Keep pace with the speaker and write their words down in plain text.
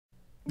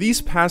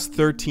These past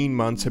 13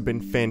 months have been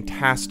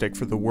fantastic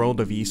for the world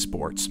of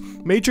esports.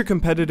 Major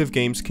competitive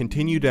games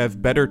continue to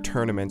have better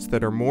tournaments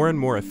that are more and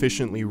more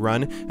efficiently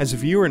run as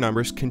viewer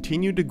numbers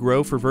continue to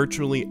grow for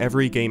virtually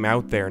every game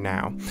out there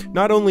now.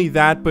 Not only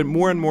that, but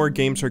more and more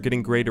games are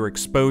getting greater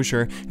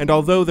exposure, and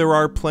although there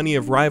are plenty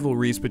of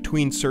rivalries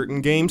between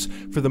certain games,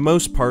 for the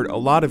most part, a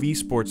lot of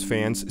esports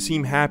fans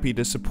seem happy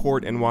to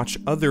support and watch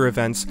other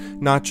events,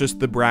 not just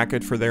the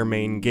bracket for their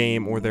main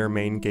game or their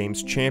main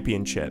game's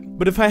championship.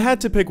 But if I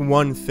had to pick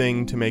one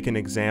thing to make an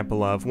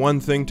example of, one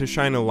thing to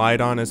shine a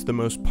light on as the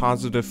most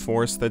positive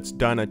force that's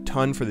done a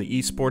ton for the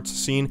esports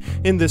scene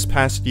in this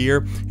past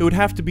year, it would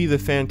have to be the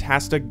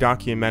fantastic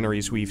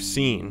documentaries we've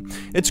seen.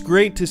 It's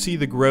great to see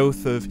the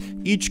growth of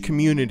each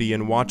community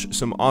and watch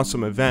some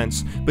awesome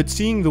events, but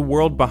seeing the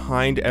world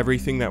behind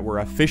everything that were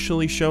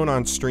officially shown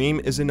on stream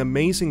is an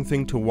amazing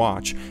thing to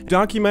watch.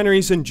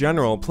 Documentaries in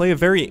general play a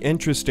very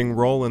interesting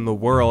role in the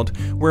world,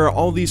 where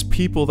all these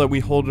people that we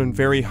hold in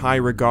very high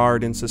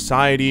regard in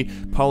society,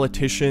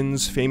 politicians,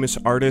 famous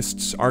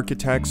artists,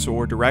 architects,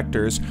 or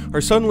directors,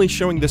 are suddenly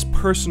showing this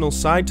personal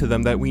side to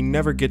them that we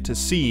never get to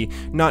see,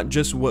 not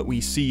just what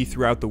we see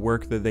throughout the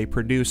work that they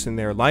produce in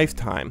their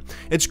lifetime.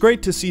 It's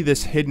great to see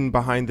this hidden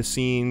behind the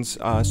scenes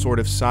sort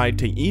of side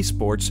to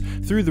esports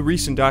through the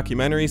recent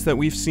documentaries that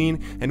we've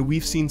seen, and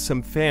we've seen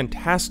some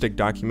fantastic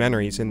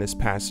documentaries in this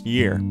past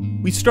year.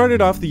 We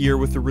started off the year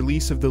with the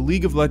release of the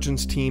League of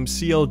Legends team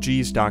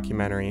CLG's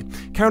documentary.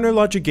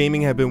 Counterlogic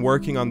Gaming had been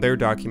working on their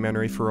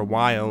documentary for a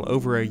while,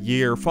 over a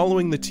year,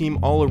 following the team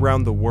all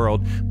around the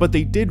world, but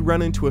they did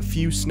run into a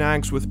few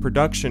snags with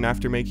production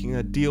after making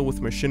a deal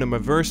with Machinima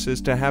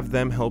Versus to have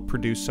them help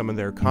produce some of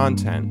their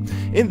content.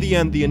 In the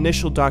end, the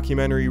initial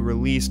documentary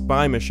released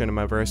by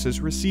Machinima Versus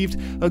received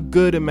a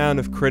good amount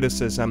of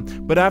criticism,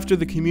 but after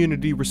the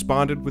community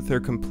responded with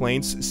their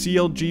complaints,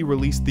 CLG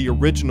released the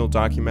original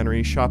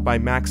documentary shot by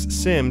Max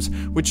Sims,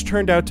 which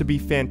turned out to be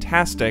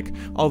fantastic,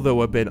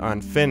 although a bit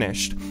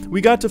unfinished.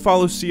 We got to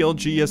follow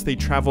CLG as they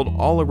traveled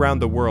all around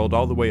the world,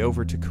 all the way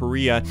over to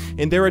Korea,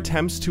 in their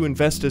attempts to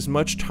invest as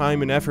much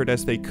time and effort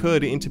as they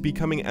could into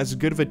becoming as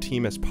good of a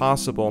team as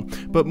possible.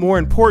 But more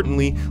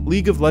importantly,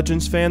 League of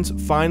Legends fans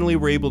finally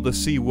were able to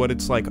see what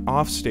it's like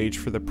offstage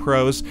for the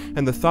pros,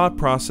 and the thought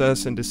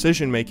process and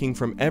decision making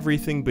from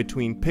everything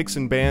between picks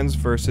and bans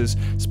versus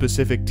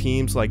specific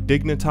teams like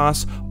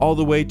Dignitas, all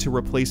the way to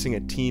replacing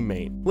a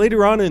teammate.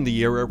 Later on in the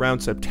year, around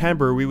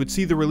September, we would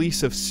see the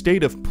release of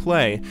State of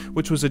Play,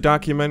 which was a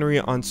documentary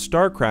on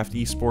StarCraft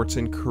esports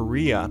in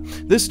Korea.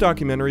 This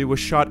documentary was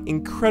shot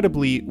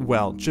incredibly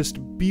well, just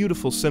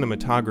beautiful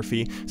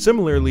cinematography,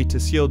 similarly to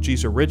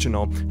CLG's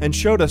original, and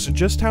showed us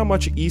just how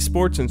much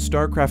esports and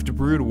StarCraft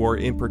Brood War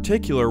in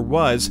particular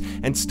was,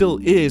 and still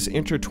is,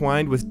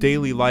 intertwined with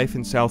daily life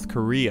in South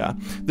Korea.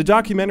 The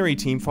documentary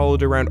team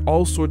followed around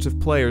all sorts of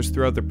players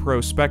throughout the pro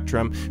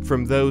spectrum,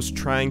 from those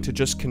trying to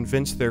just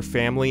convince their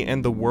family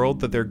and the world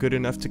that they're good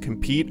enough to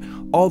compete,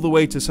 all the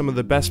way to some of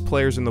the best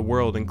players in the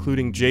world,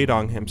 including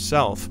Jaedong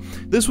himself.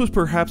 This was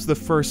perhaps the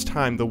first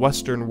time the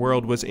Western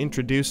world was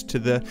introduced to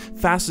the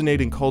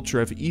fascinating culture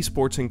of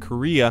esports in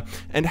Korea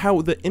and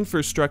how the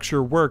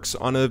infrastructure works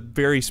on a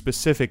very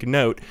specific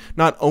note,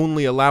 not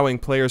only allowing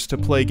players to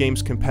play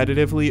games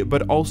competitively,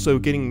 but also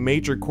getting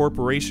major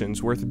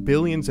corporations worth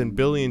billions and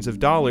billions of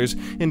dollars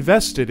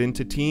invested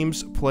into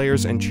teams,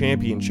 players, and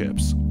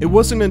championships. It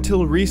wasn't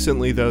until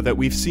recently, though, that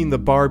we've seen the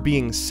bar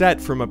being set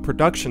from a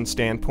production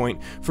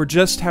standpoint for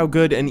just how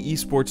good an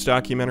esports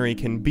documentary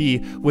can be,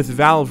 with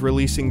Valve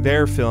releasing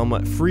their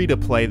film Free to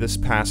Play this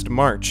past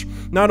March.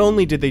 Not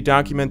only did they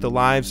document the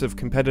lives of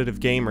competitive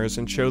gamers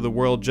and show the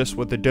world just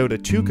what the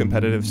Dota 2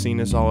 competitive scene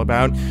is all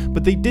about,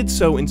 but they did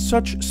so in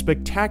such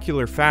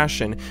spectacular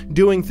fashion,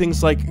 doing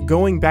things like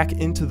going back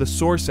into the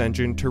source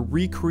engine to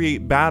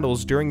recreate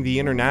battles during the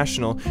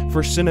International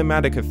for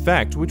cinematic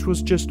effect, which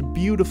was just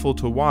beautiful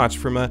to watch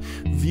from a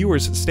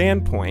viewer's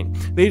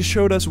standpoint. They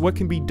showed us what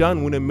can be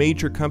done when a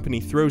major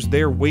company throws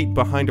their weight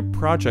behind a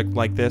project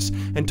like this,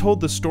 and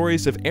told the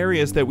stories of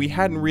areas that we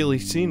hadn't really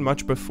seen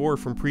much before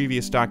from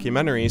previous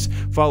documentaries,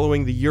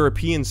 following the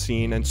European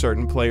scene and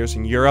certain players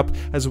in Europe,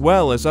 as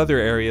well as other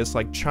areas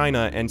like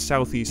China and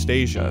Southeast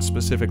Asia,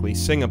 specifically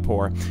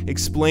Singapore,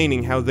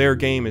 explaining how their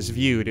game is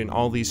viewed in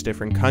all these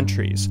different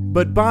countries.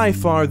 But by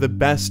far the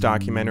best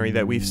documentary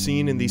that we've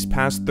seen in these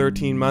past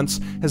 13 months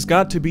has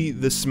got to be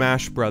The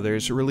Smash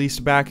Brothers,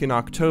 released back in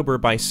October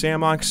by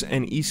Samox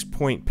and East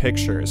Point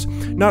Pictures.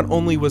 Not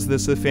only was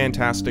this a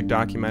fantastic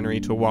documentary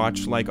to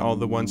watch, like all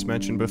the ones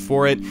mentioned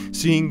before it,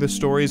 seeing the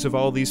stories of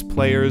all these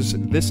players,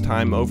 this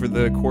time over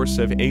the course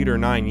of 8 or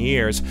 9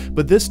 years,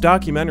 but this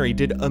documentary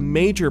did a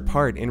major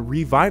part in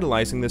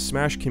revitalizing the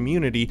Smash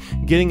community,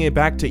 getting it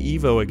back to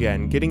EVO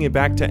again, getting it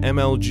back to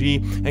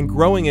MLG, and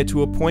growing it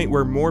to a point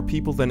where more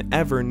people than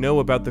ever know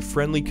about the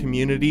friendly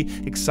community,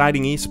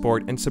 exciting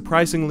esport, and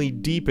surprisingly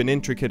deep and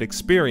intricate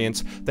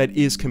experience that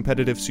is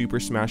competitive Super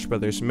Smash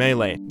Bros.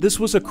 Melee. This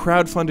was a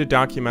crowd-funded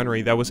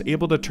documentary that was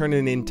able to turn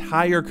an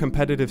entire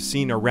competitive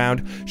scene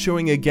around,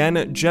 showing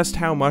again just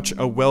how much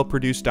a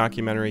well-produced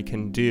documentary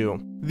can do.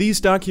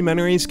 These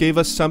documentaries gave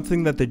us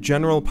something that the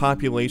general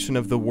population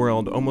of the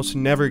world almost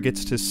never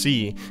gets to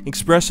see,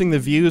 expressing the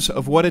views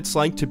of what it's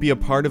like to be a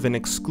part of an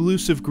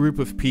exclusive group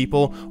of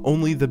people,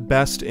 only the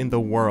best in the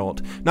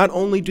world. Not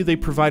only do they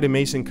provide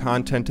amazing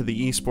content to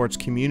the esports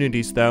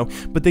communities though,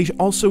 but they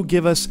also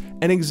give us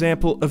an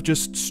example of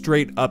just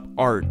straight up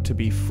art, to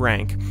be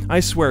frank. I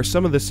swear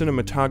some of the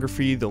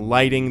cinematography, the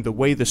lighting, the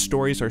way the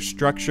stories are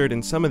structured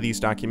in some of these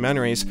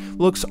documentaries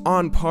looks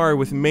on par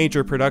with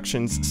major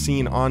productions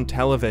seen on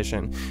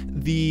television.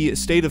 The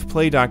State of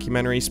Play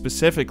documentary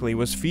specifically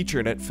was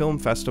featured at film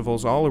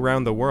festivals all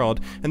around the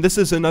world, and this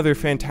is another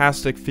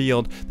fantastic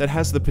field that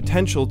has the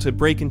potential to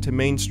break into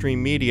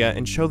mainstream media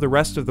and show the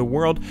rest of the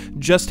world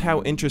just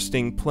how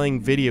interesting playing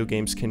video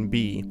games can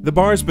be. The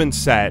bar's been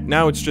set,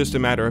 now it's just a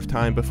matter of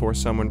time before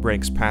someone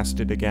breaks past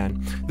it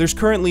again. There's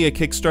currently a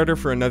Kickstarter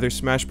for another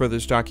Smash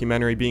Bros.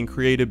 Documentary being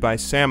created by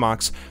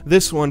Samox,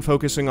 this one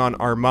focusing on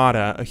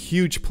Armada, a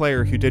huge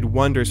player who did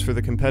wonders for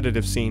the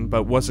competitive scene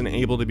but wasn't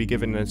able to be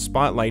given a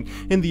spotlight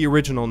in the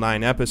original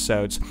 9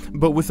 episodes,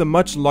 but with a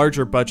much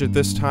larger budget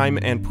this time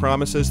and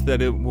promises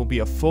that it will be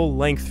a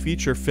full-length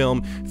feature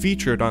film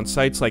featured on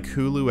sites like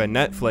Hulu and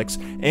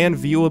Netflix and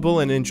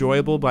viewable and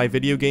enjoyable by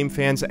video game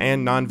fans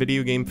and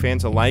non-video game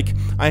fans alike.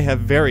 I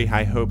have very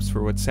high hopes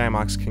for what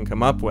Samox can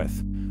come up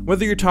with.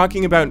 Whether you're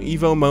talking about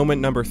Evo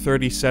moment number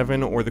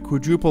 37 or the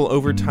quadruple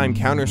overtime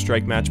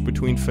Counter-Strike match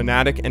between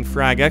Fnatic and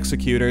Frag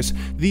Executors,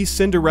 these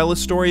Cinderella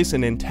stories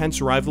and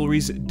intense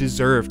rivalries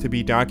deserve to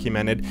be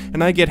documented,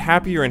 and I get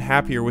happier and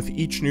happier with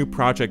each new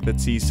project that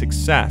sees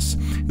success.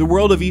 The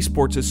world of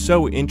esports is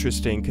so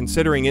interesting,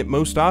 considering it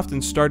most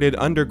often started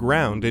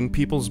underground in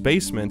people's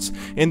basements,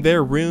 in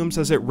their rooms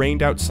as it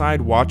rained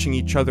outside, watching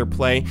each other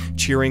play,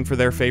 cheering for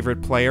their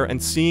favorite player,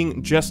 and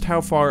seeing just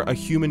how far a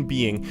human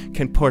being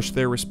can push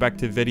their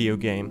respective video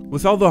game.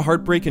 With all the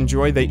heartbreak and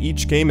joy that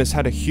each game has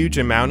had a huge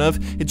amount of,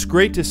 it's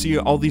great to see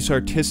all these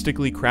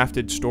artistically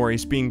crafted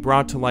stories being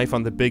brought to life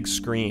on the big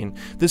screen.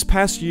 This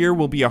past year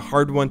will be a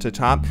hard one to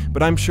top,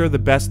 but I'm sure the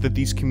best that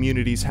these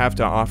communities have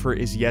to offer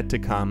is yet to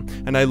come,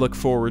 and I look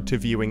forward to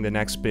viewing the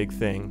next big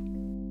thing.